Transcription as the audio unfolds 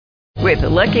With the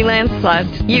Lucky Land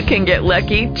Slots, you can get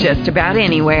lucky just about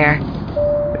anywhere.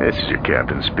 This is your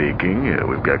captain speaking.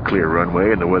 We've got clear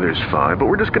runway and the weather's fine, but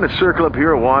we're just going to circle up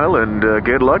here a while and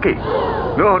get lucky.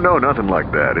 No, nothing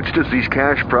like that. It's just these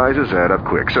cash prizes add up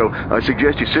quick. So I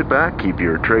suggest you sit back, keep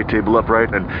your tray table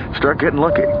upright, and start getting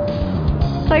lucky.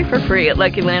 Play for free at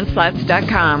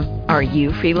LuckyLandSlots.com. Are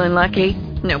you feeling lucky?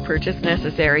 No purchase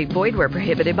necessary. Void where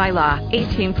prohibited by law.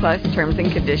 18+ terms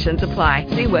and conditions apply.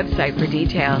 See website for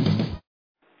details.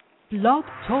 Blog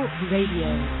Talk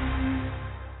Radio.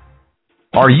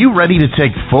 Are you ready to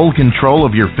take full control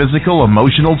of your physical,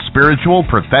 emotional, spiritual,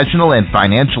 professional, and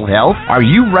financial health? Are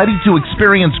you ready to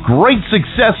experience great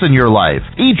success in your life?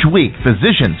 Each week,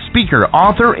 physician, speaker,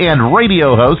 author, and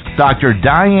radio host Dr.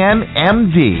 Diane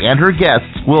M.D. and her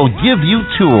guests will give you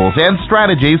tools and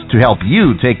strategies to help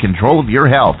you take control of your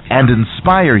health and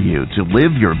inspire you to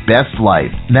live your best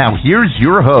life. Now, here's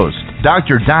your host,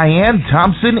 Dr. Diane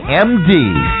Thompson,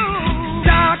 M.D.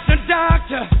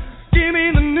 Doctor, give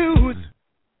me the news.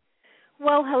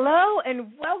 Well, hello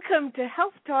and welcome to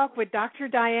Health Talk with Dr.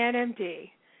 Diane,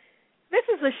 M.D. This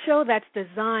is a show that's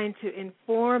designed to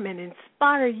inform and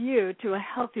inspire you to a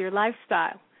healthier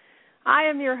lifestyle. I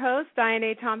am your host, Diane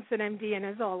A. Thompson, M.D., and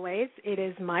as always, it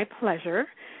is my pleasure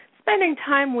spending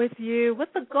time with you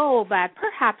with the goal that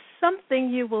perhaps something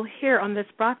you will hear on this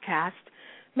broadcast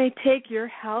may take your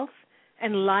health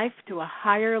and life to a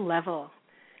higher level.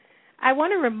 I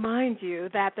want to remind you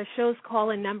that the show's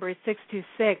call-in number is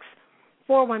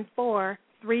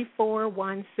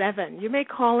 626-414-3417. You may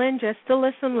call in just to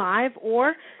listen live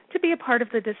or to be a part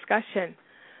of the discussion.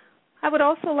 I would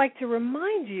also like to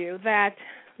remind you that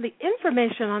the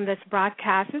information on this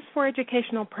broadcast is for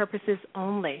educational purposes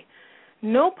only.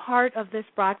 No part of this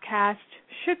broadcast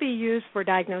should be used for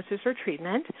diagnosis or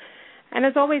treatment. And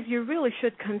as always, you really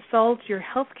should consult your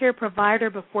healthcare provider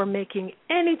before making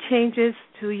any changes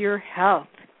to your health.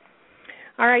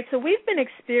 All right, so we've been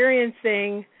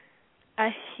experiencing a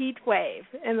heat wave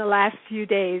in the last few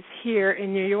days here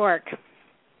in New York.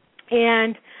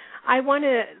 And I want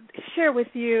to share with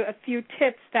you a few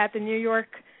tips that the New York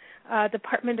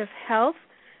Department of Health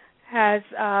has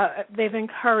they've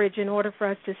encouraged in order for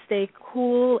us to stay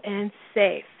cool and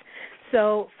safe.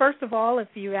 So first of all, if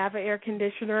you have an air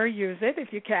conditioner, use it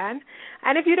if you can.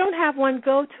 And if you don't have one,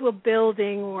 go to a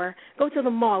building or go to the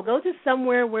mall. Go to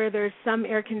somewhere where there's some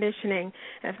air conditioning.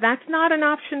 If that's not an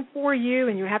option for you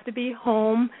and you have to be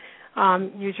home,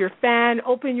 use your fan,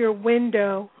 open your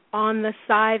window on the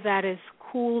side that is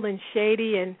cool and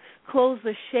shady and close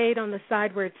the shade on the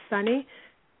side where it's sunny.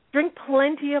 Drink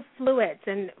plenty of fluids.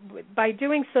 And by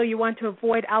doing so, you want to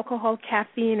avoid alcohol,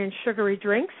 caffeine, and sugary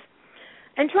drinks.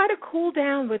 And try to cool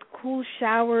down with cool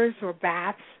showers or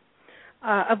baths.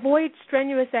 Avoid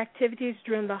strenuous activities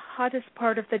during the hottest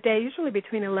part of the day, usually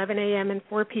between 11 a.m. and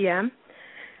 4 p.m.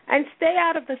 And stay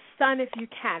out of the sun if you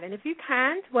can. And if you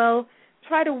can't, well,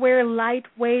 try to wear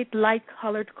lightweight,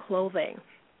 light-colored clothing.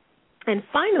 And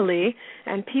finally,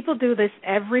 and people do this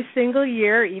every single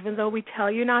year, even though we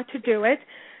tell you not to do it,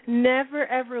 never,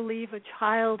 ever leave a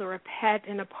child or a pet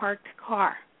in a parked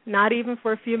car, not even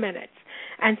for a few minutes.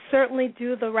 And certainly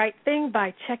do the right thing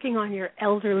by checking on your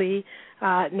elderly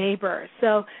neighbors.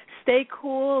 So stay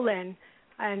cool and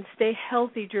stay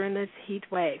healthy during this heat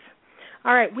wave.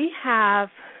 All right, we have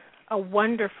a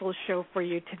wonderful show for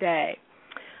you today.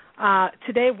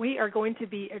 Today we are going to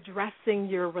be addressing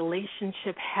your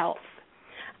relationship health.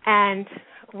 And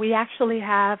we actually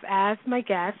have as my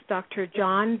guest Dr.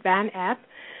 John Van Epp.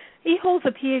 He holds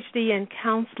a Ph.D. in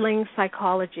counseling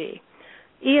psychology.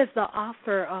 He is the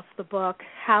author of the book,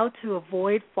 How to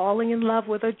Avoid Falling in Love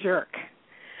with a Jerk.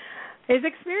 His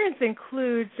experience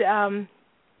includes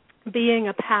being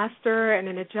a pastor and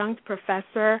an adjunct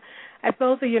professor at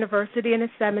both a university and a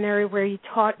seminary where he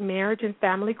taught marriage and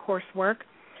family coursework.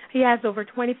 He has over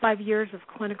 25 years of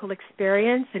clinical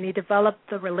experience, and he developed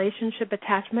the relationship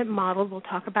attachment model. We'll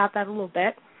talk about that a little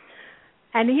bit.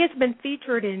 And he has been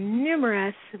featured in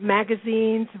numerous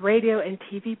magazines, radio, and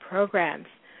TV programs.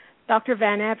 Dr.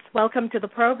 Van Epp, welcome to the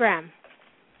program.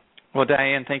 Well,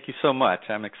 Diane, thank you so much.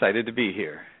 I'm excited to be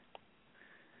here.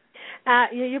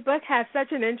 Your book has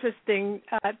such an interesting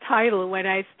title. When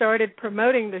I started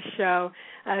promoting the show,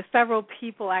 several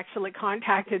people actually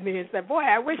contacted me and said, boy,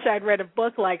 I wish I'd read a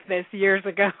book like this years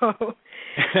ago.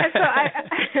 And so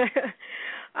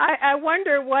I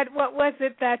wonder what was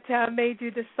it that made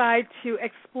you decide to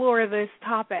explore this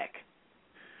topic?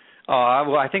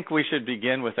 Well, I think we should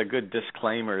begin with a good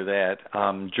disclaimer that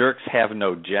jerks have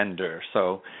no gender.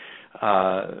 So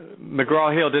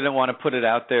McGraw-Hill didn't want to put it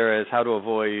out there as how to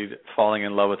avoid falling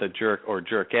in love with a jerk or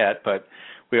jerkette, but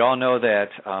we all know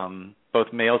that both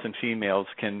males and females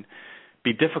can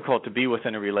be difficult to be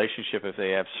within a relationship if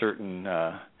they have certain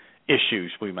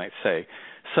issues, we might say.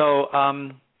 So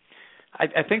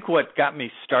I think what got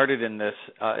me started in this,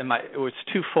 it was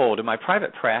twofold. In my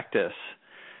private practice,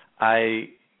 I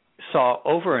saw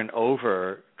over and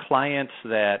over clients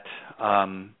that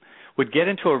would get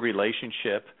into a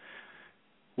relationship,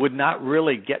 would not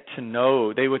really get to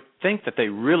know, they would think that they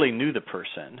really knew the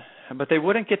person, but they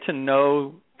wouldn't get to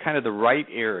know kind of the right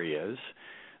areas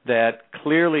that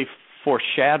clearly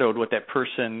foreshadowed what that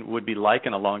person would be like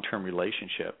in a long-term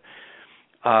relationship.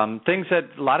 Things that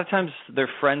a lot of times their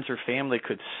friends or family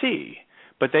could see,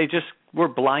 but they just were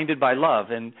blinded by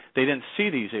love and they didn't see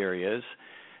these areas,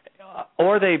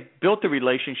 or they built the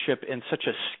relationship in such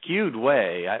a skewed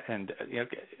way. And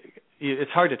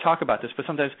it's hard to talk about this, but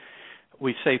sometimes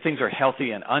we say things are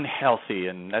healthy and unhealthy,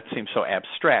 and that seems so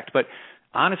abstract. But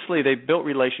honestly, they built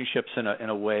relationships in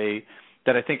a way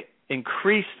that I think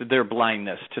increased their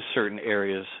blindness to certain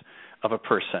areas of a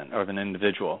person or of an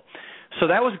individual. So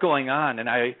that was going on, and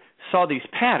I saw these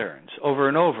patterns over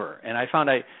and over, and I found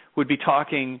I would be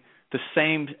talking the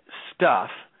same stuff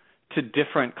to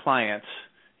different clients,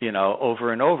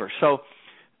 over and over. So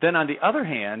then on the other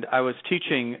hand, I was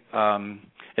teaching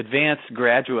advanced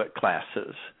graduate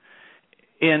classes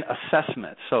in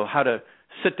assessment, so how to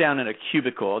sit down in a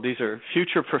cubicle. These are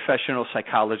future professional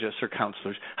psychologists or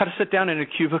counselors. How to sit down in a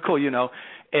cubicle,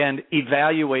 and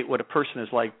evaluate what a person is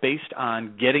like based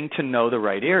on getting to know the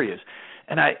right areas.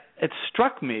 And it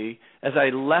struck me as I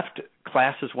left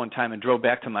classes one time and drove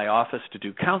back to my office to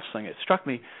do counseling, it struck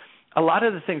me a lot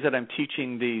of the things that I'm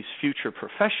teaching these future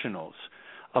professionals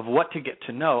of what to get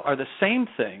to know are the same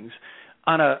things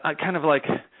on a kind of like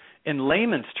in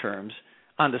layman's terms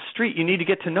on the street. You need to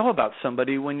get to know about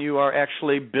somebody when you are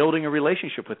actually building a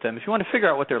relationship with them. If you want to figure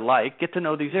out what they're like, get to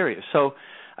know these areas. So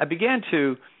I began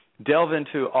to delve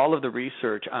into all of the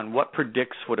research on what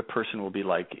predicts what a person will be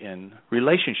like in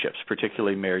relationships,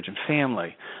 particularly marriage and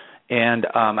family. And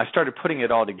I started putting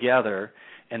it all together,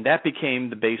 and that became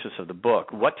the basis of the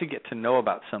book, what to get to know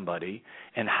about somebody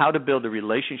and how to build a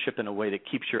relationship in a way that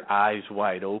keeps your eyes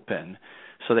wide open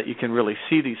so that you can really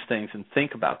see these things and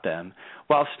think about them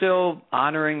while still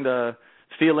honoring the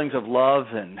feelings of love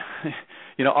and,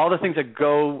 all the things that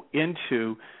go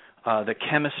into the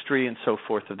chemistry and so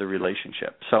forth of the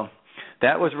relationship. So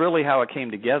that was really how it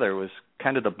came together, was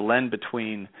kind of the blend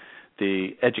between the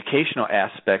educational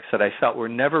aspects that I felt were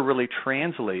never really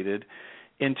translated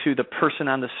into the person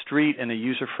on the street in a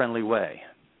user-friendly way.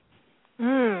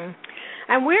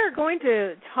 And we're going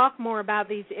to talk more about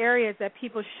these areas that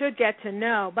people should get to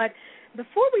know. But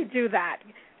before we do that,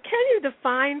 can you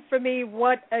define for me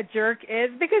what a jerk is?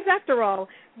 Because after all,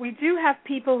 we do have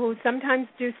people who sometimes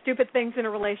do stupid things in a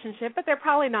relationship, but they're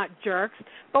probably not jerks.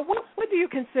 But what do you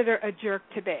consider a jerk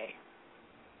to be?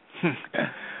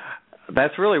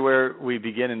 That's really where we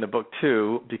begin in the book,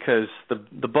 too, because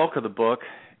the bulk of the book,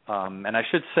 and I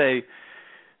should say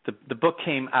the book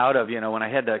came out of, when I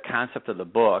had the concept of the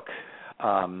book,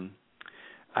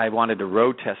 I wanted to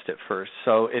road test it first.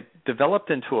 So it developed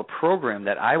into a program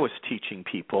that I was teaching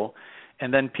people,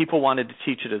 and then people wanted to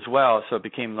teach it as well, so it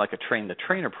became like a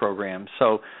train-the-trainer program.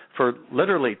 So for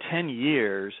literally 10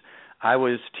 years, I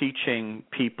was teaching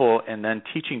people and then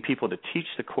teaching people to teach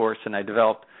the course, and I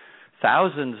developed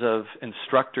thousands of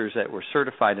instructors that were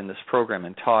certified in this program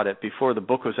and taught it before the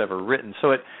book was ever written.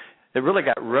 So it really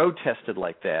got road tested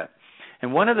like that.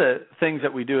 And one of the things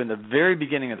that we do in the very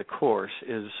beginning of the course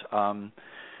is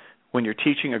when you're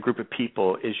teaching a group of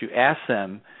people is you ask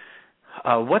them,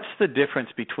 what's the difference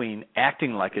between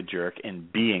acting like a jerk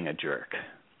and being a jerk?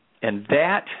 And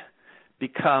that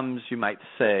becomes, you might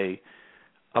say,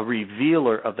 a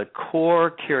revealer of the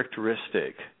core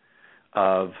characteristic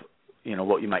of,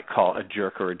 what you might call a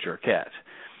jerk or a jerkette.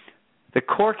 The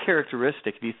core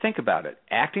characteristic, if you think about it,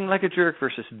 acting like a jerk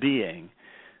versus being,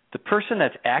 the person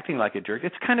that's acting like a jerk,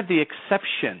 it's kind of the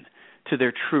exception to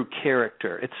their true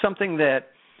character. It's something that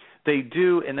they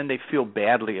do and then they feel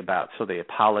badly about, so they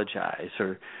apologize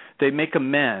or they make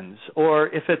amends. Or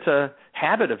if it's a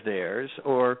habit of theirs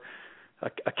or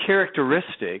a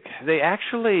characteristic, they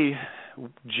actually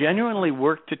genuinely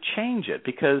work to change it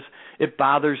because it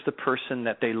bothers the person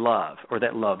that they love or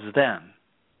that loves them.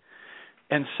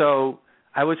 And so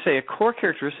I would say a core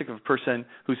characteristic of a person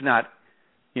who's not,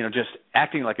 just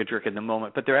acting like a jerk in the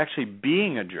moment, but they're actually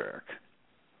being a jerk,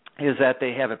 is that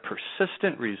they have a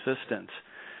persistent resistance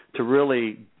to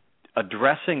really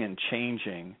addressing and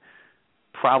changing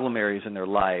problem areas in their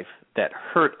life that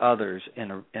hurt others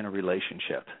in a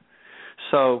relationship.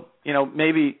 So,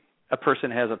 maybe a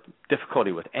person has a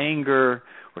difficulty with anger,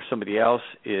 or somebody else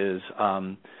is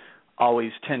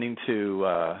always tending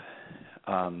to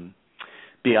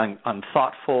be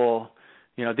unthoughtful.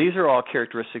 These are all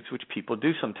characteristics which people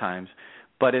do sometimes,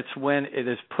 but it's when it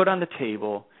is put on the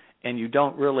table and you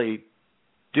don't really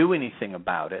do anything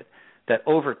about it that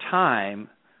over time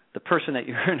the person that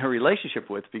you're in a relationship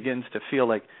with begins to feel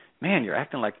like, man, you're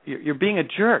acting like you're being a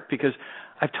jerk because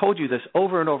I've told you this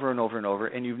over and over and over and over,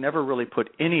 and you've never really put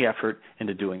any effort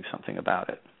into doing something about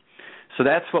it. So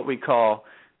that's what we call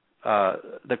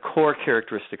the core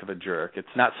characteristic of a jerk. It's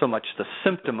not so much the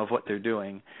symptom of what they're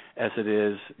doing as it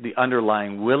is the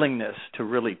underlying willingness to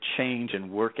really change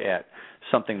and work at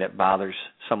something that bothers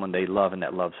someone they love and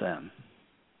that loves them.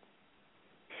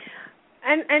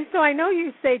 And so I know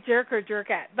you say jerk or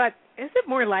jerkette, but is it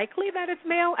more likely that it's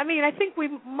male? I mean, I think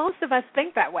most of us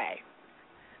think that way.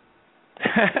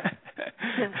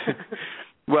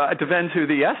 Well, it depends who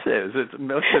the S is. It's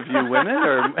most of you women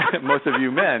or most of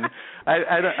you men.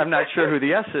 I'm not sure who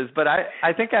the S is, but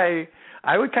I think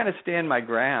I would kind of stand my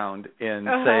ground in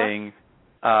saying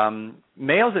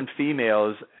males and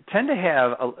females tend to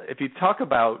have, if you talk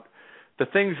about the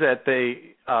things that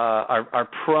they are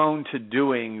prone to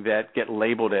doing that get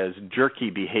labeled as jerky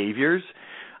behaviors,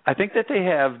 I think that they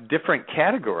have different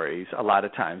categories a lot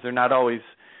of times. They're not always,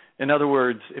 in other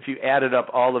words, if you added up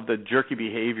all of the jerky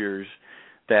behaviors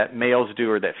that males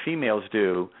do or that females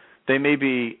do, they may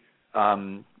be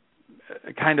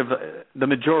kind of the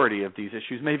majority of these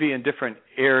issues, maybe in different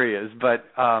areas. But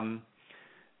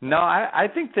no, I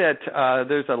think that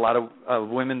there's a lot of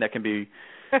women that can be,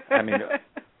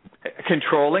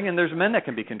 controlling, and there's men that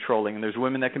can be controlling, and there's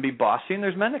women that can be bossy, and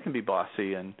there's men that can be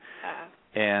bossy, and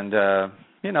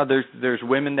there's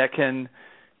women that can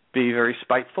be very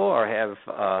spiteful or have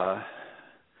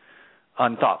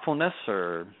unthoughtfulness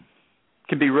or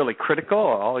can be really critical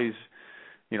or always,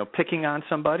 picking on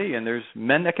somebody, and there's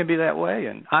men that can be that way,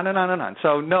 and on and on and on.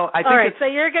 So no, I think all right. So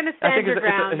you're going to stand your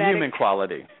ground. It's a human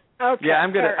quality. Okay. Yeah,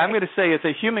 I'm going to say it's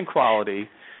a human quality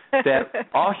that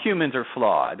all humans are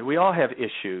flawed. We all have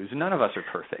issues. None of us are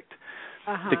perfect.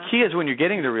 The key is when you're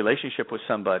getting into a relationship with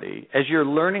somebody, as you're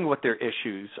learning what their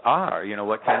issues are,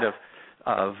 what kind of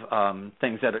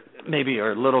things that maybe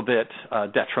are a little bit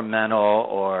detrimental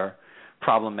or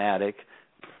problematic.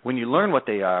 When you learn what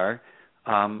they are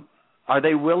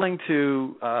they willing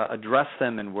to address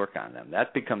them and work on them?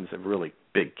 That becomes a really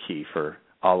big key for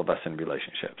all of us in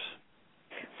relationships.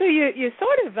 So you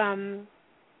sort of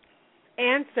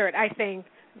answered, I think,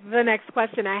 the next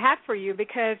question I had for you,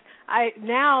 because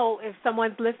now if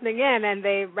someone's listening in and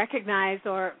they recognize,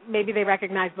 or maybe they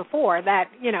recognized before that,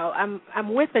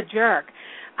 I'm with a jerk,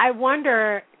 I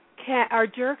wonder, are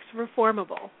jerks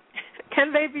reformable?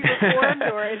 Can they be reformed,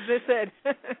 or is this it?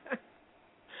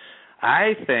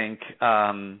 I think,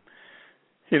 my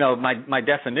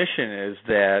definition is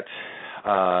that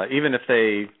even if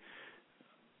they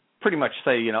pretty much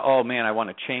say, oh man, I want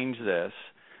to change this,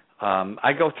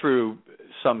 I go through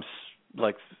some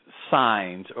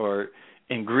signs or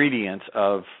ingredients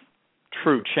of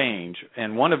true change,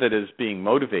 and one of it is being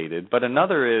motivated, but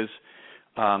another is,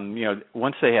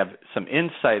 once they have some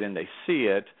insight and they see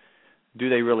it, do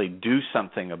they really do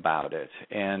something about it?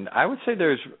 And I would say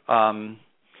there's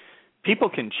people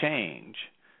can change,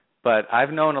 but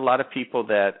I've known a lot of people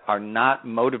that are not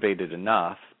motivated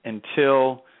enough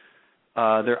until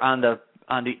they're on the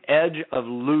edge of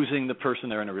losing the person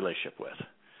they're in a relationship with.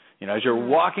 As you're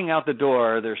walking out the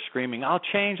door, they're screaming, I'll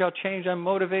change, I'm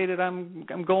motivated, I'm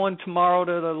going tomorrow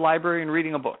to the library and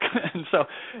reading a book. And so,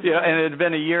 and it had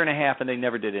been a year and a half and they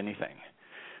never did anything.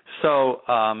 So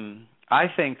I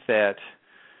think that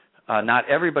not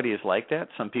everybody is like that.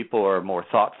 Some people are more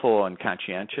thoughtful and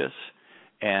conscientious.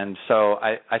 And so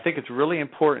I think it's really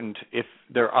important, if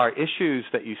there are issues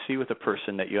that you see with a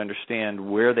person, that you understand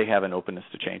where they have an openness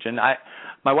to change. And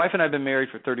my wife and I have been married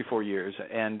for 34 years.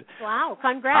 And wow,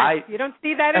 congrats. You don't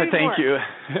see that anymore. Thank you.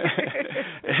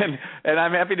 and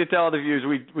I'm happy to tell the viewers,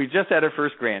 we just had our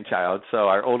first grandchild. So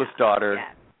our oldest daughter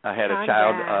had a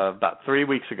child about 3.5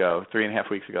 weeks ago.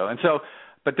 And so,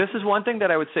 but this is one thing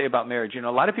that I would say about marriage. A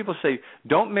lot of people say,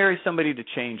 don't marry somebody to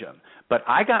change them. But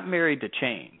I got married to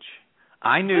change.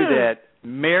 I knew that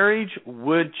marriage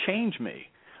would change me.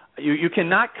 You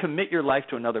cannot commit your life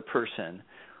to another person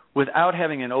without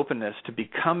having an openness to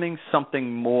becoming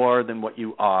something more than what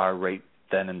you are right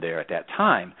then and there at that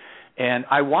time. And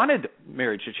I wanted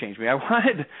marriage to change me. I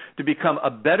wanted to become a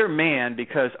better man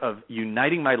because of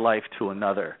uniting my life to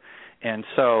another. And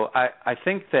so I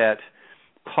think that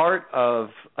part of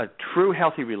a true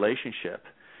healthy relationship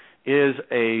is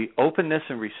a openness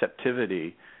and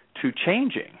receptivity to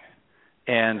changing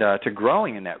and to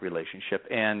growing in that relationship.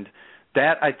 And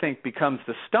that, I think, becomes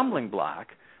the stumbling block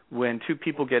when two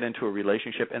people get into a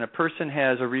relationship and a person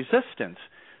has a resistance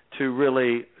to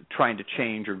really trying to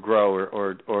change or grow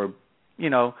or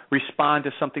respond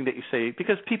to something that you say,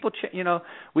 because people,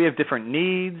 we have different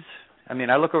needs. I mean,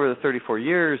 I look over the 34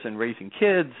 years and raising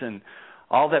kids and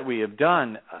all that we have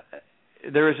done.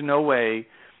 There is no way,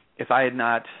 if I had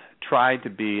not tried to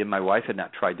be, and my wife had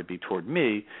not tried to be toward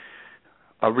me,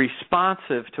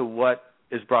 responsive to what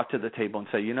is brought to the table and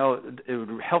say, it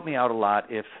would help me out a lot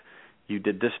if you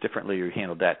did this differently or you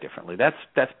handled that differently.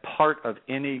 That's part of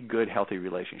any good, healthy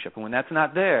relationship. And when that's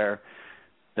not there,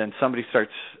 then somebody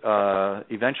starts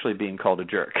eventually being called a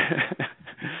jerk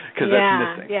because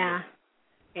that's missing.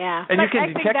 Yeah. And but you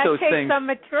can detect those things. I think that takes some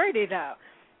maturity, though.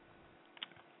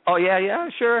 Oh, yeah,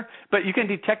 sure. But you can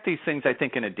detect these things, I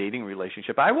think, in a dating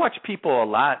relationship. I watch people a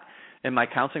lot in my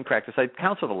counseling practice. I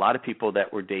counseled a lot of people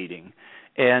that were dating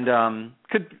and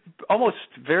could almost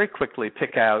very quickly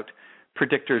pick out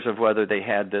predictors of whether they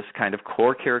had this kind of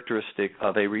core characteristic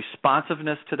of a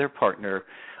responsiveness to their partner,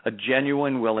 a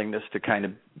genuine willingness to kind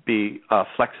of be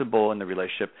flexible in the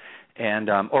relationship, and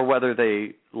or whether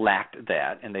they lacked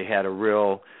that and they had a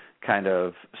real kind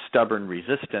of stubborn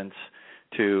resistance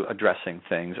to addressing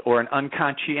things or an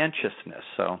unconscientiousness.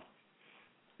 So,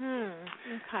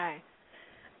 okay.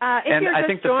 And I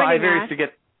think the 5 areas to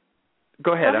get.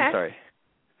 Go ahead. I'm sorry.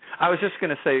 I was just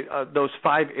going to say those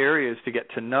 5 areas to get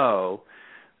to know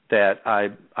that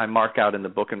I mark out in the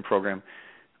book and program,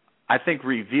 I think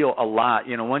reveal a lot.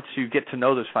 Once you get to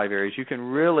know those 5 areas, you can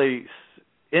really,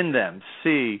 in them,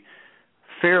 see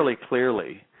fairly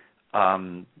clearly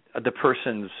the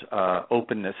person's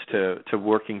openness to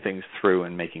working things through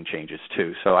and making changes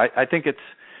too. So I think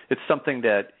it's something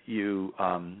that you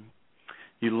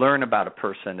learn about a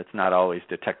person. It's not always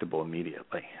detectable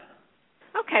immediately.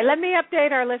 Okay, let me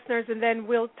update our listeners, and then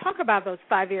we'll talk about those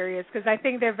 5 areas because I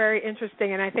think they're very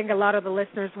interesting, and I think a lot of the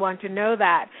listeners want to know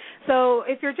that. So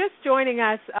if you're just joining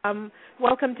us,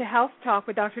 welcome to Health Talk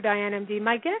with Dr. Diane, MD.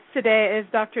 My guest today is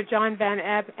Dr. John Van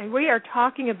Epp, and we are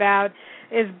talking about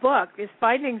his book, his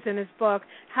findings in his book,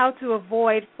 How to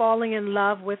Avoid Falling in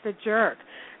Love with a Jerk.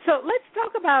 So let's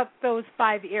talk about those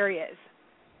 5 areas.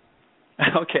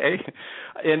 Okay.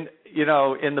 In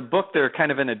the book, they're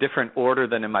kind of in a different order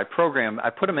than in my program.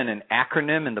 I put them in an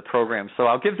acronym in the program. So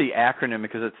I'll give the acronym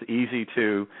because it's easy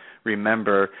to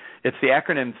remember. It's the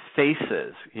acronym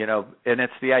FACES, and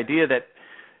it's the idea that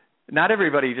not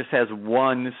everybody just has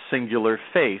one singular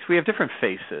face. We have different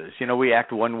faces. We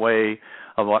act one way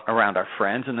around our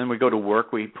friends, and then we go to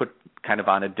work, we put kind of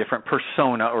on a different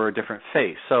persona or a different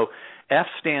face. So F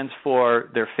stands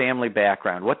for their family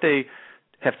background, what they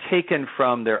have taken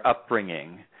from their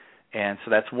upbringing, and so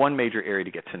that's one major area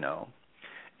to get to know.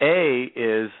 A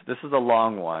is, this is a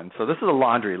long one, so this is a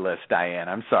laundry list, Diane,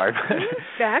 I'm sorry.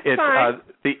 That's fine.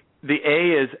 The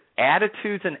A is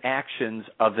attitudes and actions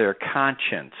of their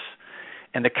conscience,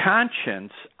 and the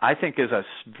conscience, I think, is a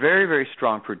very, very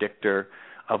strong predictor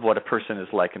of what a person is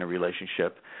like in a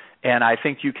relationship, and I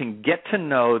think you can get to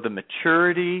know the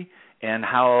maturity and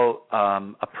how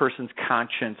a person's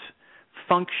conscience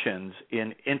functions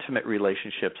in intimate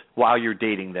relationships while you're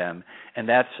dating them, and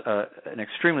that's an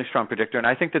extremely strong predictor. And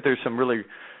I think that there's some really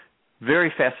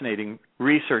very fascinating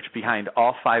research behind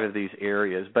all 5 of these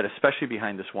areas, but especially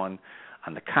behind this one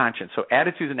on the conscience. So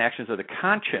attitudes and actions of the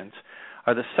conscience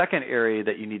are the second area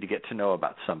that you need to get to know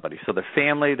about somebody. So their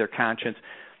family, their conscience.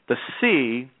 The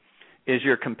C is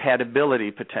your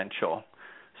compatibility potential.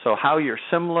 So how you're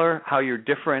similar, how you're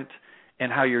different,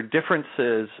 and how your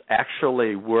differences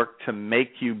actually work to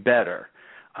make you better.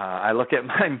 I look at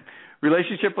my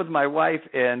relationship with my wife,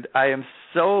 and I am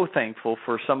so thankful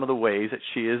for some of the ways that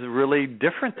she is really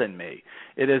different than me.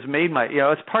 It has made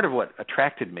it's part of what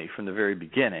attracted me from the very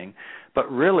beginning,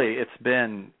 but really it's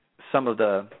been some of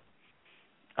the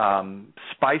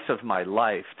spice of my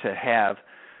life to have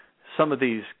some of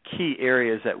these key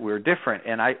areas that we're different,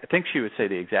 and I think she would say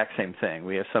the exact same thing.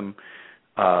 We have some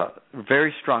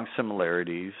very strong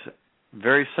similarities,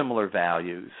 very similar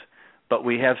values, but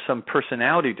we have some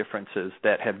personality differences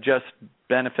that have just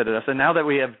benefited us. And now that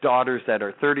we have daughters that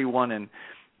are 31 and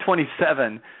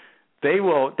 27, they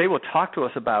will talk to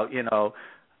us about,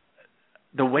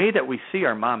 the way that we see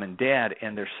our mom and dad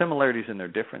and their similarities and their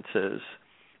differences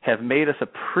have made us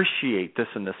appreciate this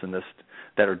and this and this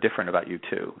that are different about you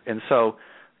too. And so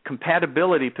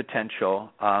compatibility potential,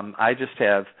 I just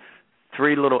have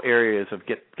 3 little areas of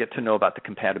get to know about the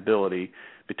compatibility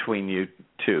between you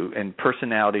two, and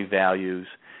personality, values,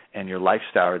 and your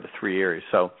lifestyle are the 3 areas.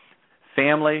 So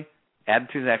family,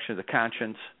 attitudes and actions of the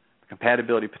conscience,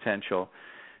 compatibility potential.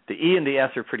 The E and the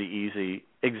S are pretty easy.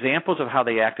 Examples of how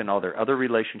they act in all their other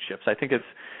relationships. I think it's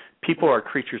people are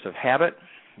creatures of habit.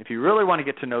 If you really want to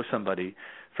get to know somebody,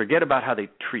 forget about how they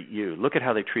treat you. Look at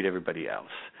how they treat everybody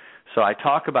else. So I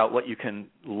talk about what you can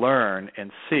learn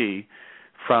and see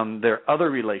from their other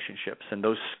relationships and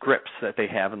those scripts that they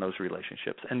have in those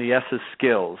relationships. And the S's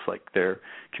skills, like their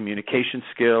communication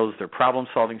skills, their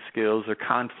problem-solving skills, their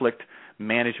conflict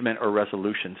management or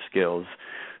resolution skills.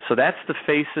 So that's the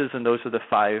faces, and those are the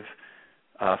five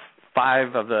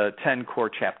of the 10 core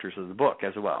chapters of the book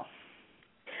as well.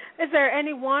 Is there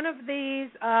any one of these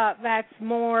that's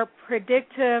more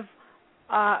predictive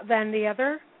than the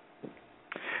other?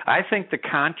 I think the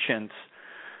conscience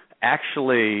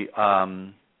actually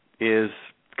is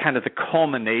kind of the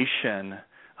culmination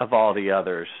of all the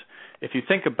others. If you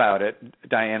think about it,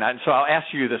 Diane, so I'll ask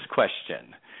you this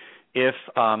question. If,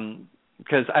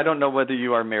 because I don't know whether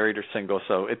you are married or single,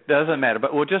 so it doesn't matter,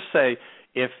 but we'll just say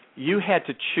if you had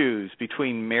to choose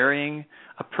between marrying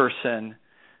a person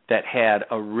that had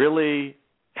really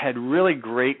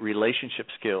great relationship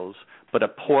skills but a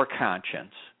poor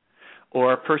conscience,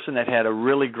 or a person that had a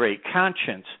really great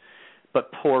conscience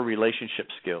but poor relationship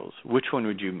skills, which one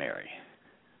would you marry?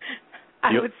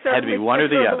 I would certainly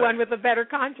prefer the one with a better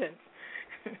conscience.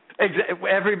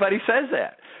 Everybody says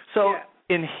that. So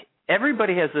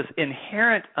everybody has this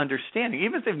inherent understanding,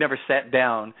 even if they've never sat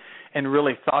down and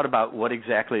really thought about what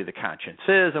exactly the conscience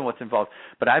is and what's involved.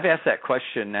 But I've asked that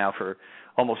question now for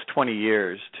almost 20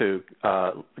 years to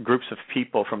groups of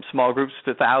people, from small groups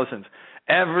to thousands.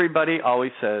 Everybody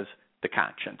always says the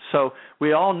conscience. So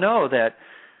we all know that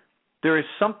there is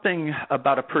something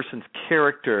about a person's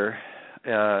character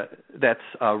that's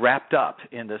wrapped up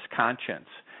in this conscience.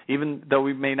 Even though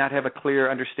we may not have a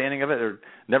clear understanding of it or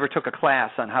never took a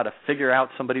class on how to figure out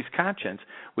somebody's conscience,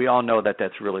 we all know that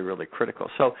that's really, really critical.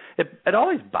 So it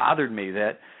always bothered me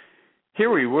that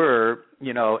here we were,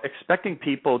 expecting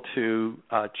people to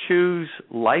choose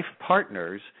life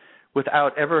partners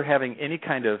without ever having any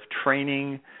kind of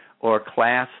training or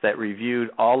class that reviewed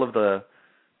all of the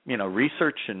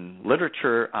research and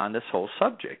literature on this whole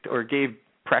subject, or gave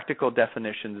practical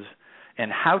definitions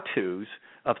and how-tos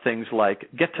of things like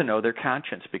get to know their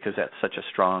conscience, because that's such a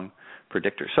strong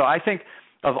predictor. So I think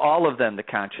of all of them, the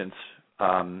conscience,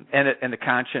 and the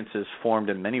conscience is formed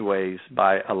in many ways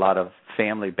by a lot of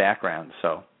family backgrounds.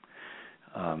 So,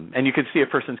 and you can see a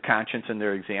person's conscience in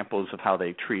their examples of how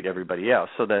they treat everybody else.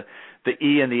 So the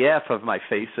E and the F of my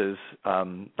faces,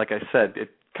 like I said, it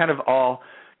kind of all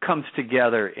comes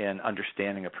together in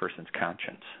understanding a person's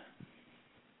conscience.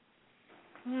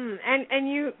 And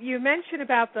you mentioned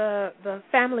about the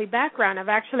family background. I've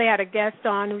actually had a guest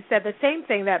on who said the same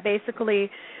thing, that basically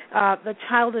the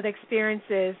childhood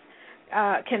experiences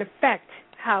can affect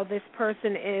how this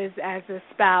person is as a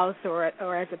spouse or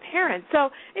as a parent. So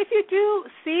if you do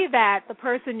see that the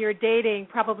person you're dating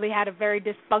probably had a very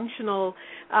dysfunctional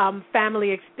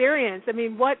family experience, I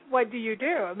mean, what do you do?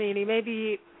 I mean, he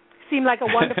maybe seemed like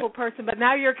a wonderful person, but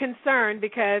now you're concerned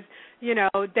because,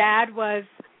 dad was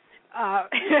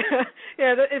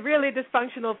really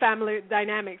dysfunctional family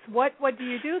dynamics. What do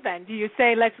you do then? Do you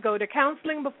say, let's go to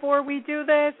counseling before we do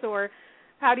this, or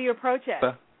how do you approach it?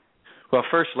 Well,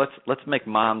 first, let's make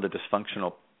mom the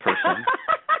dysfunctional person.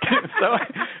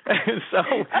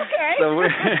 so we're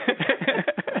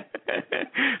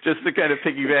just to kind of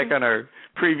piggyback on our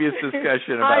previous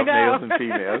discussion about males and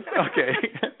females. Okay.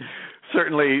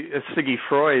 Certainly, Siggy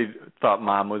Freud thought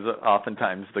mom was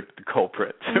oftentimes the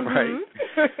culprit, right?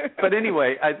 But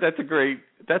anyway, that's a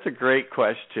great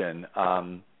question.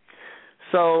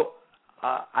 So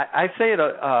I say it.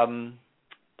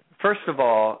 First of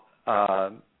all,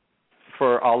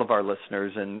 for all of our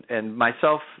listeners and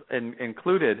myself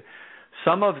included,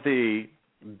 some of the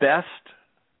best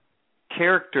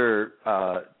character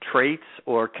traits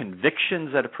or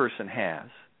convictions that a person has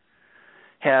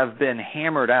have been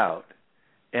hammered out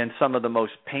in some of the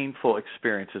most painful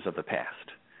experiences of the past.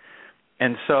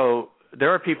 And so there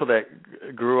are people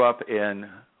that grew up in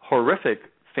horrific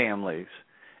families,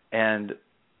 and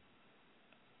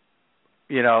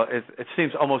it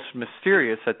seems almost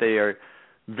mysterious that they are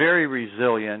very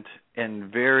resilient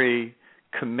and very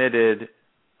committed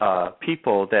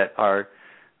people that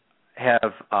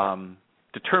have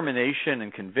determination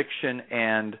and conviction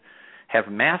and have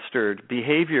mastered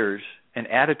behaviors and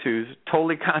attitudes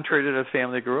totally contrary to the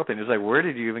family they grew up in. It's like, where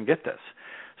did you even get this?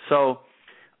 So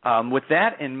with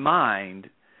that in mind,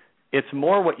 it's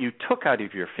more what you took out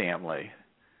of your family.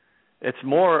 It's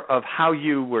more of how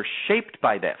you were shaped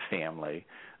by that family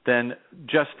than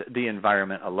just the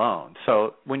environment alone.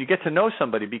 So when you get to know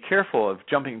somebody, be careful of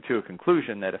jumping to a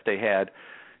conclusion that if they had,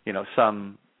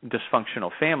 some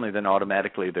dysfunctional family, then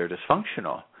automatically they're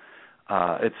dysfunctional.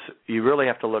 you really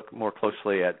have to look more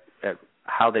closely at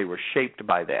how they were shaped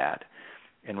by that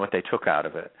and what they took out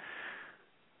of it.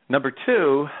 Number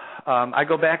two, I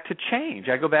go back to change.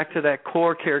 I go back to that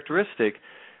core characteristic.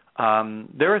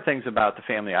 There are things about the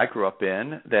family I grew up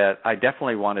in that I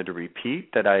definitely wanted to repeat,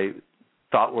 that I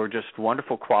thought were just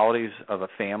wonderful qualities of a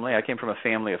family. I came from a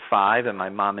family of 5, and my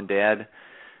mom and dad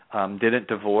didn't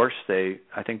divorce.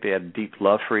 I think they had deep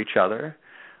love for each other.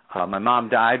 My mom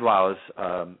died while I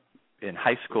was in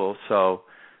high school, so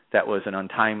that was an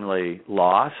untimely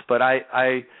loss. But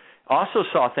I also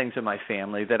saw things in my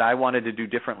family that I wanted to do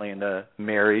differently in the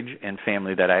marriage and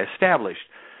family that I established.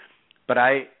 But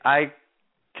I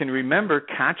can remember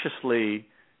consciously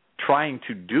trying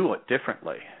to do it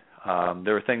differently.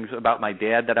 There were things about my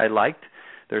dad that I liked.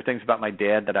 There were things about my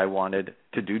dad that I wanted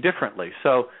to do differently.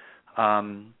 So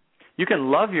you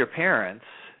can love your parents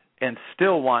and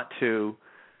still want to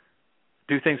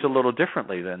do things a little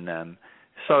differently than them.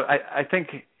 So I think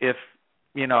if,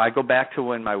 I go back to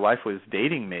when my wife was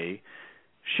dating me,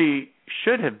 she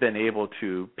should have been able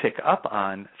to pick up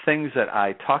on things that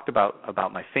I talked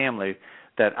about my family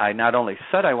that I not only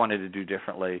said I wanted to do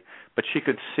differently, but she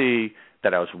could see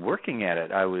that I was working at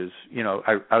it. I was,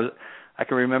 I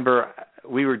can remember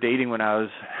we were dating when I was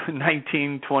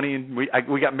 19, 20, and we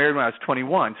got married when I was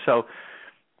 21. So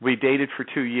we dated for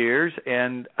 2 years,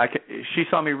 and she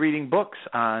saw me reading books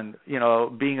on,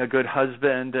 being a good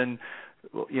husband and,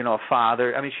 a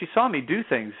father. I mean, she saw me do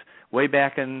things way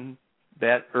back in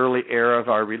that early era of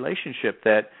our relationship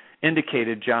that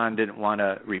indicated John didn't want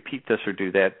to repeat this or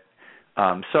do that.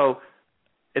 So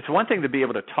it's one thing to be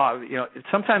able to talk.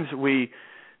 Sometimes we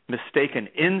mistake an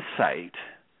insight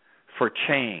for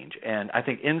change, and I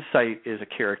think insight is a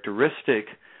characteristic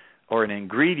or an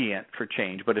ingredient for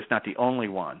change, but it's not the only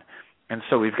one. And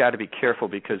so we've got to be careful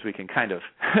because we can kind of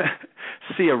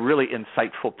see a really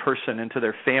insightful person into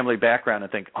their family background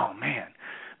and think, oh, man,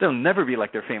 they'll never be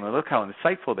like their family. Look how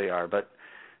insightful they are. But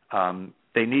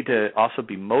they need to also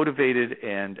be motivated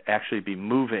and actually be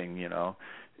moving,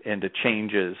 into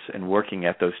changes and working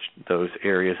at those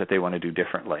areas that they want to do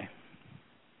differently.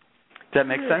 Does that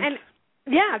make sense?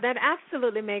 Yeah, that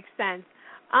absolutely makes sense.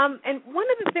 And one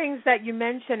of the things that you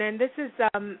mentioned, and this is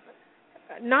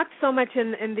not so much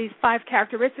in these 5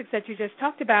 characteristics that you just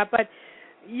talked about, but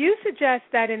you suggest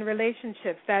that in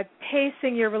relationships, that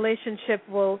pacing your relationship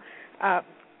will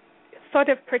sort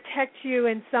of protect you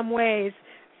in some ways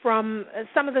from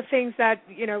some of the things that,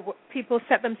 people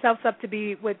set themselves up to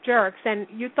be with jerks. And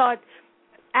you thought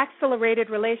accelerated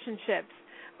relationships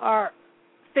are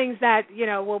things that,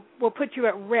 will put you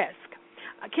at risk.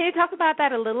 Can you talk about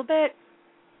that a little bit?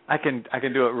 I can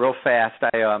do it real fast.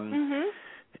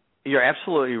 You're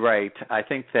absolutely right. I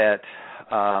think that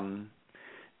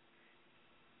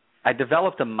I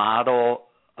developed a model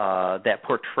that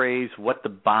portrays what the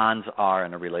bonds are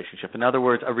in a relationship. In other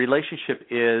words, a relationship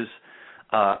is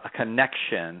a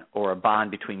connection or a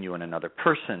bond between you and another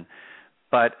person.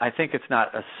 But I think it's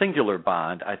not a singular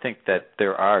bond. I think that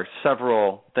there are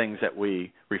several things that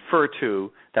we refer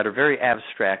to that are very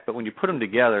abstract, but when you put them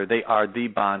together, they are the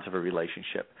bonds of a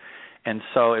relationship. And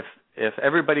so if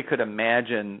everybody could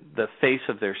imagine the face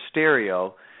of their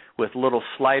stereo with little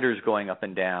sliders going up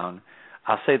and down,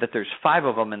 I'll say that there's 5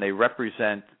 of them, and they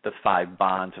represent the 5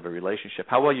 bonds of a relationship.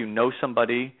 How well you know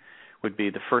somebody would be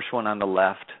the first one on the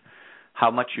left. How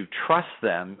much you trust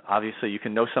them. Obviously, you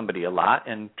can know somebody a lot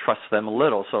and trust them a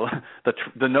little. So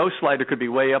the no slider could be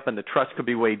way up and the trust could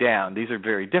be way down. These are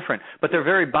very different, but they're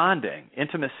very bonding.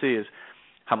 Intimacy is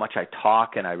how much I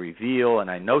talk and I reveal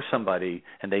and I know somebody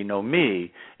and they know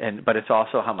me, but it's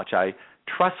also how much I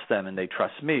trust them and they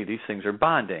trust me. These things are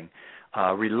bonding.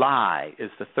 Rely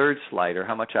is the third slider,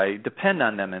 how much I depend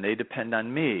on them and they depend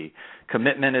on me.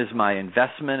 Commitment is my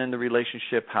investment in the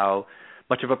relationship, how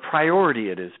much of a priority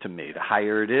it is to me. The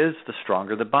higher it is, the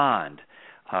stronger the bond.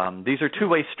 These are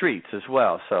two-way streets as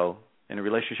well. So in a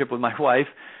relationship with my wife,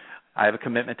 I have a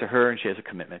commitment to her and she has a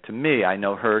commitment to me. I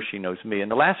know her, she knows me.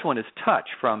 And the last one is touch,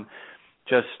 from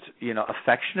just,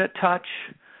 affectionate touch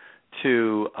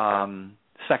to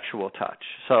sexual touch.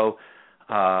 So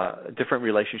different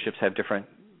relationships have different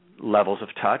levels of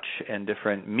touch and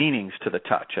different meanings to the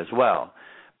touch as well.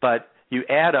 But you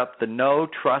add up the know,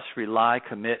 trust, rely,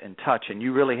 commit, and touch, and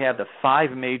you really have the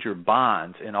 5 major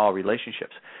bonds in all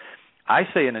relationships. I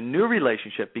say in a new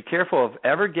relationship, be careful of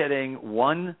ever getting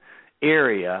one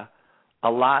area a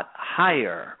lot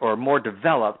higher or more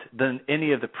developed than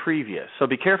any of the previous. So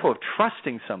be careful of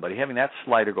trusting somebody, having that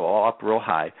slider go all up real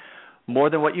high, more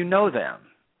than what you know them.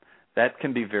 That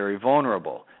can be very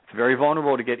vulnerable. It's very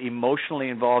vulnerable to get emotionally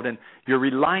involved, and your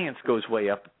reliance goes way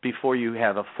up before you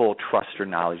have a full trust or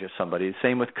knowledge of somebody. The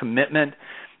same with commitment,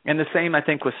 and the same, I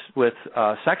think, with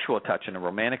sexual touch in a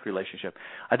romantic relationship.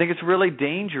 I think it's really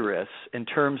dangerous in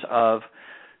terms of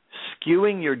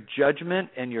skewing your judgment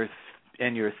and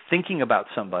your thinking about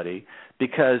somebody,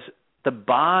 because the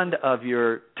bond of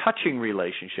your touching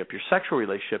relationship, your sexual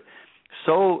relationship,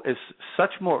 is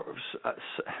such more,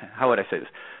 how would I say this?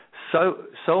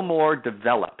 So more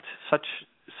developed, such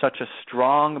a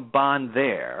strong bond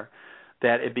there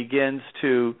that it begins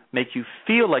to make you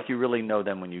feel like you really know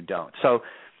them when you don't. So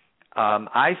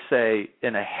I say,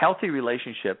 in a healthy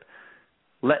relationship,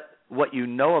 let what you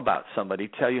know about somebody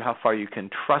tell you how far you can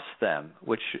trust them,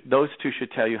 which those two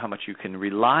should tell you how much you can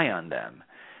rely on them.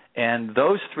 And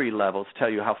those three levels tell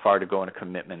you how far to go in a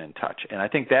commitment and touch. And I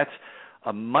think that's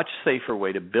a much safer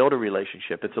way to build a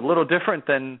relationship. It's a little different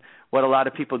than what a lot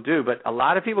of people do, but a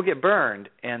lot of people get burned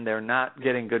and they're not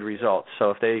getting good results. So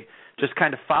if they just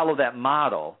kind of follow that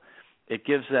model, it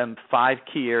gives them 5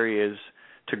 key areas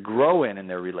to grow in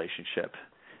their relationship,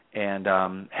 and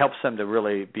helps them to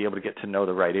really be able to get to know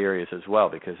the right areas as well,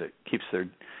 because it keeps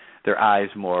their eyes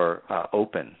more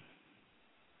open.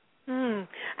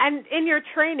 And in your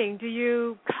training, do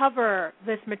you cover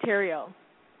this material?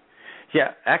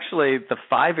 Yeah, actually, the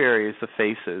 5 areas, the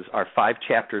faces, are 5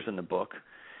 chapters in the book,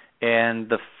 and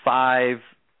the 5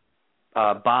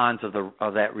 bonds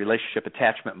of that relationship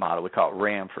attachment model, we call it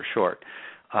RAM for short.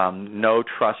 Know,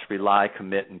 trust, rely,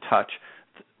 commit, and touch.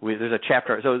 There's a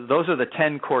chapter. So those are the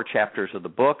 10 core chapters of the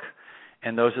book,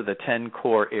 and those are the 10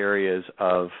 core areas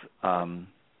of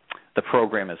the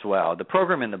program as well. The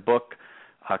program in the book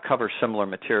covers similar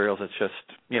materials. It's just,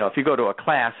 if you go to a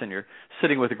class and you're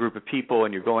sitting with a group of people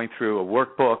and you're going through a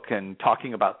workbook and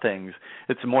talking about things,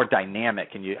 it's more dynamic,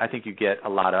 and I think you get a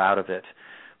lot out of it.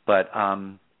 But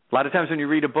a lot of times when you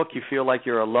read a book, you feel like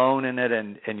you're alone in it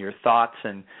and your thoughts,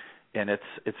 and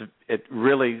it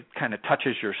really kind of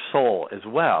touches your soul as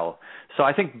well. So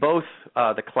I think both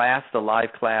the class, the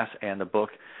live class, and the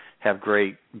book have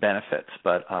great benefits.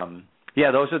 But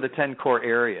those are the 10 core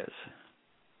areas.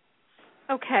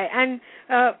 Okay, and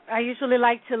I usually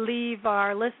like to leave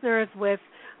our listeners with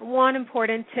one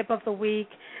important tip of the week,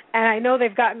 and I know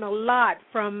they've gotten a lot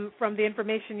from the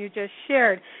information you just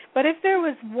shared, but if there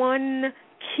was one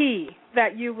key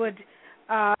that you would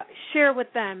share with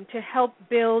them to help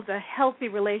build a healthy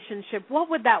relationship, what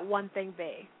would that one thing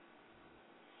be?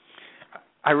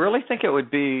 I really think it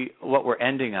would be what we're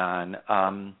ending on.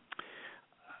 And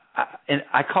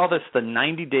I call this the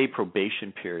 90-day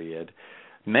probation period.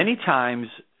 Many times,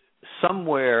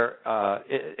 somewhere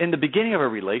in the beginning of a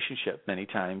relationship, many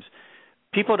times,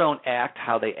 people don't act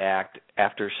how they act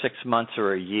after 6 months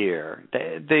or a year.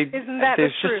 Isn't that the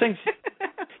truth? Just things,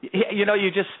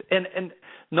 you just, and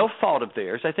no fault of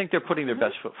theirs. I think they're putting their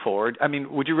best foot forward. I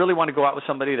mean, would you really want to go out with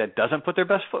somebody that doesn't put their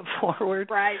best foot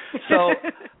forward? Right. So,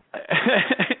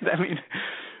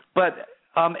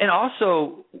 and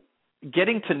also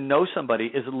getting to know somebody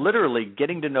is literally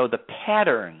getting to know the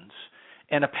patterns.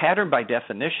 And a pattern, by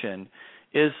definition,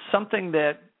 is something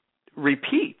that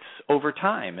repeats over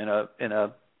time in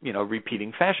a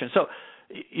repeating fashion. So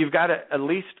you've got to at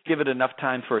least give it enough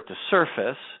time for it to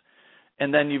surface,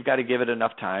 and then you've got to give it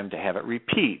enough time to have it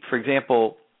repeat. For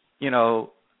example, how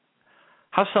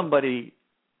somebody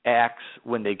acts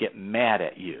when they get mad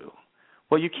at you.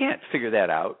 Well, you can't figure that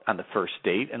out on the first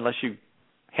date unless you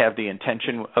have the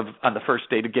intention of, on the first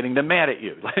date, of getting them mad at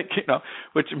you,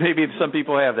 which maybe some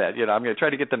people have that. I'm going to try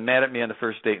to get them mad at me on the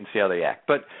first date and see how they act.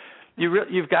 But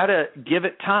you've got to give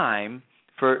it time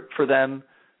for them,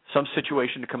 some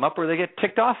situation to come up where they get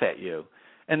ticked off at you,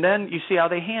 and then you see how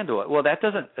they handle it. Well, that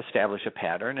doesn't establish a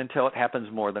pattern until it happens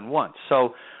more than once.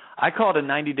 So I call it a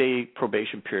 90-day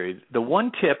probation period. The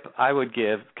one tip I would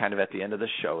give kind of at the end of the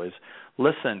show is,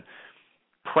 listen,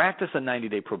 practice a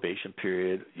 90-day probation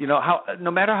period.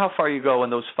 No matter how far you go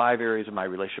in those 5 areas of my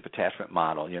relationship attachment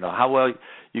model, how well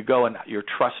you go in your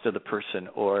trust of the person,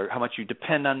 or how much you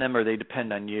depend on them or they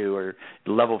depend on you, or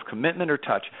the level of commitment or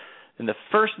touch. In the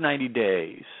first 90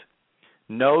 days,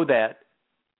 know that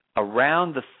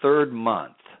around the 3rd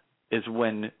month is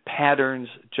when patterns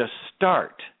just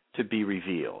start to be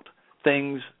revealed.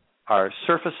 Things are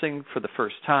surfacing for the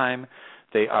first time.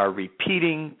 They are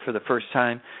repeating for the first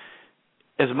time.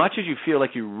 As much as you feel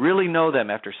like you really know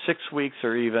them after 6 weeks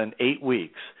or even 8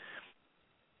 weeks,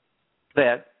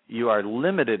 that you are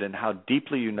limited in how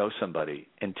deeply you know somebody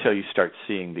until you start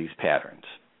seeing these patterns.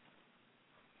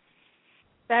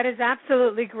 That is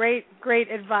absolutely great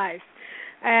advice.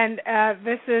 And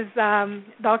this is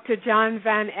Dr. John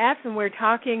Van Epp, and we're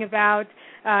talking about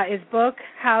his book,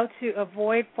 How to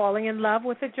Avoid Falling in Love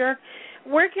with a Jerk.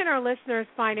 Where can our listeners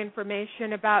find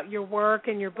information about your work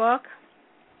and your book?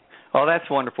 Oh, that's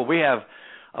wonderful. We have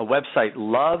a website,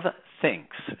 Love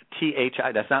Thinks,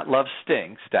 T-H-I. That's not Love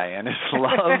Stinks, Diane. It's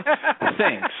Love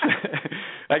Thinks.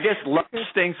 I guess love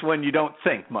stinks when you don't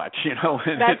think much, you know.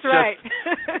 That's right.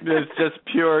 It's just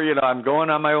pure, you know, I'm going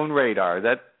on my own radar.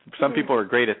 That some people are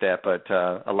great at that, but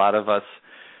a lot of us,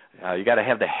 you got to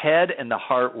have the head and the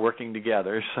heart working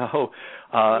together. So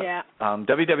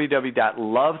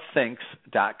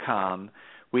www.lovethinks.com.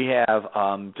 We have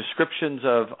descriptions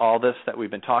of all this that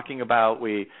we've been talking about.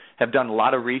 We have done a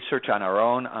lot of research on our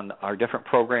own, on our different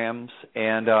programs,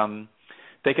 and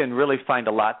they can really find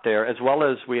a lot there, as well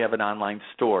as we have an online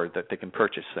store that they can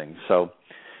purchase things. So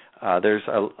there's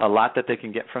a lot that they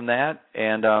can get from that,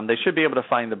 and they should be able to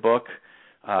find the book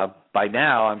by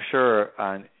now, I'm sure.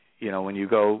 You know, when you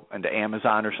go into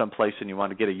Amazon or someplace and you want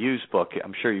to get a used book,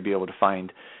 I'm sure you'll be able to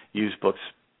find used books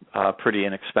pretty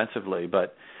inexpensively,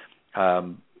 but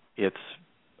it's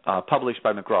published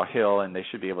by McGraw-Hill, and they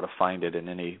should be able to find it in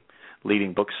any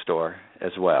leading bookstore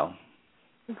as well.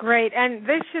 Great, and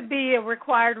this should be a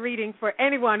required reading for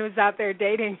anyone who's out there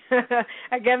dating.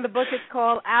 Again, the book is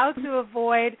called How to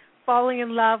Avoid Falling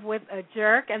in Love with a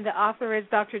Jerk, and the author is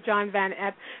Dr. John Van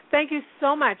Epp. Thank you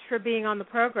so much for being on the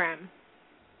program.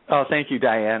 Oh, thank you,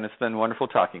 Diane. It's been wonderful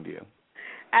talking to you.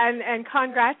 And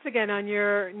congrats again on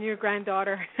your new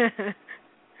granddaughter.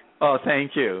 Oh,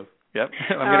 thank you. Yep.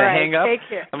 I'm All going to right, hang up. take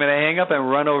care. I'm going to hang up and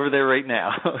run over there right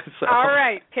now. So. All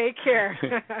right. Take care.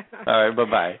 All right.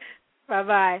 Bye-bye.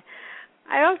 Bye-bye.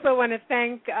 I also want to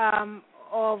thank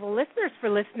all the listeners for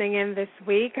listening in this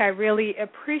week. I really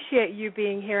appreciate you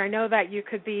being here. I know that you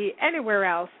could be anywhere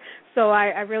else, so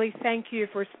I really thank you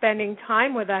for spending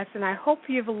time with us, and I hope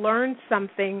you've learned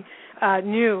something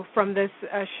new from this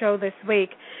show this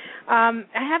week. I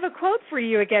have a quote for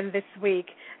you again this week,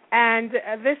 and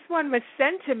this one was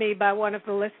sent to me by one of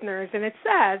the listeners, and it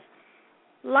says,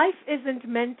 "Life isn't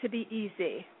meant to be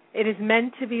easy. It is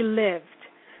meant to be lived.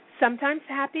 Sometimes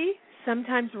happy,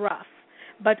 sometimes rough.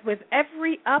 But with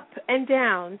every up and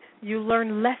down, you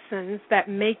learn lessons that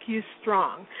make you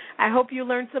strong." I hope you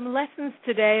learned some lessons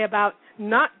today about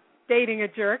not dating a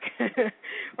jerk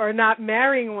or not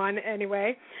marrying one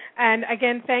anyway. And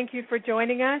again, thank you for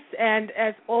joining us. And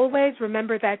as always,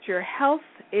 remember that your health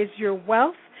is your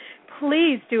wealth.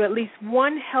 Please do at least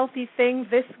one healthy thing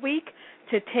this week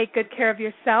to take good care of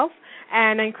yourself.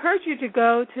 And I encourage you to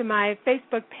go to my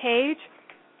Facebook page.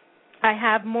 I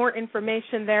have more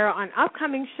information there on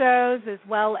upcoming shows, as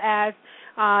well as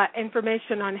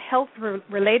information on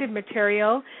health-related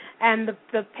material. And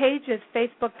the page is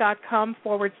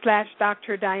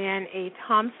facebook.com/Dr. Diane A.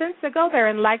 Thompson. So go there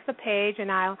and like the page,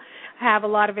 and I'll have a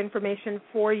lot of information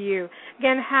for you.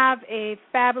 Again, have a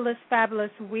fabulous, fabulous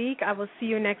week. I will see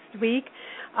you next week.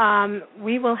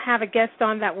 We will have a guest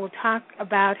on that will talk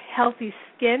about healthy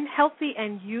skin, healthy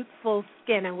and youthful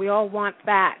skin, and we all want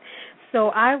that. So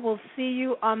I will see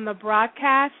you on the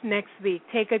broadcast next week.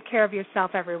 Take good care of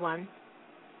yourself, everyone.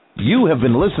 You have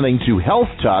been listening to Health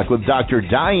Talk with Dr.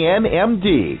 Diane,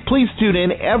 M.D. Please tune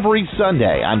in every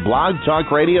Sunday on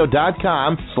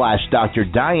blogtalkradio.com/Dr.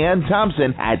 Diane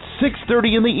Thompson at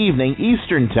 6:30 in the evening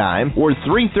Eastern Time or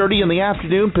 3:30 in the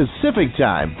afternoon Pacific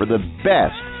Time for the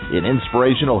best in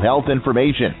inspirational health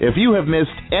information. If you have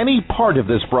missed any part of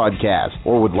this broadcast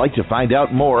or would like to find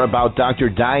out more about Dr.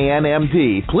 Diane,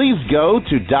 M.D., please go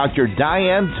to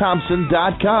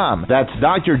drdianethompson.com. That's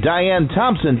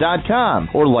drdianethompson.com.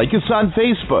 Or like us on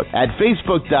Facebook at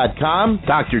facebook.com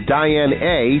Dr. Diane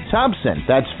A. Thompson.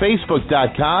 That's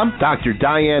facebook.com Dr.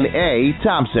 Diane A.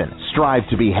 Thompson. Strive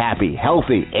to be happy,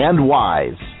 healthy, and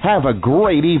wise. Have a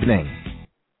great evening.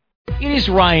 It is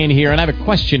Ryan here, and I have a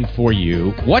question for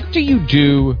you. What do you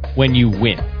do when you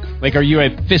win? Like, are you a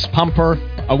fist pumper,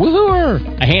 a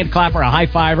woohooer, a hand clapper, a high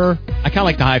fiver? I kind of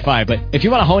like the high five, but if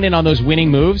you want to hone in on those winning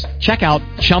moves, check out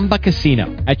Chumba Casino.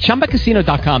 At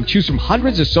ChumbaCasino.com, choose from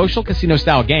hundreds of social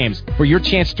casino-style games for your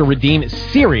chance to redeem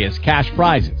serious cash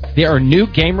prizes. There are new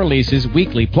game releases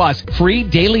weekly, plus free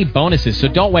daily bonuses, so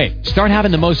don't wait. Start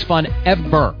having the most fun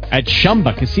ever at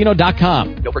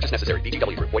ChumbaCasino.com. No purchase necessary.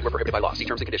 VGW Group. Void where prohibited by law. See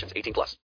terms and conditions. 18+.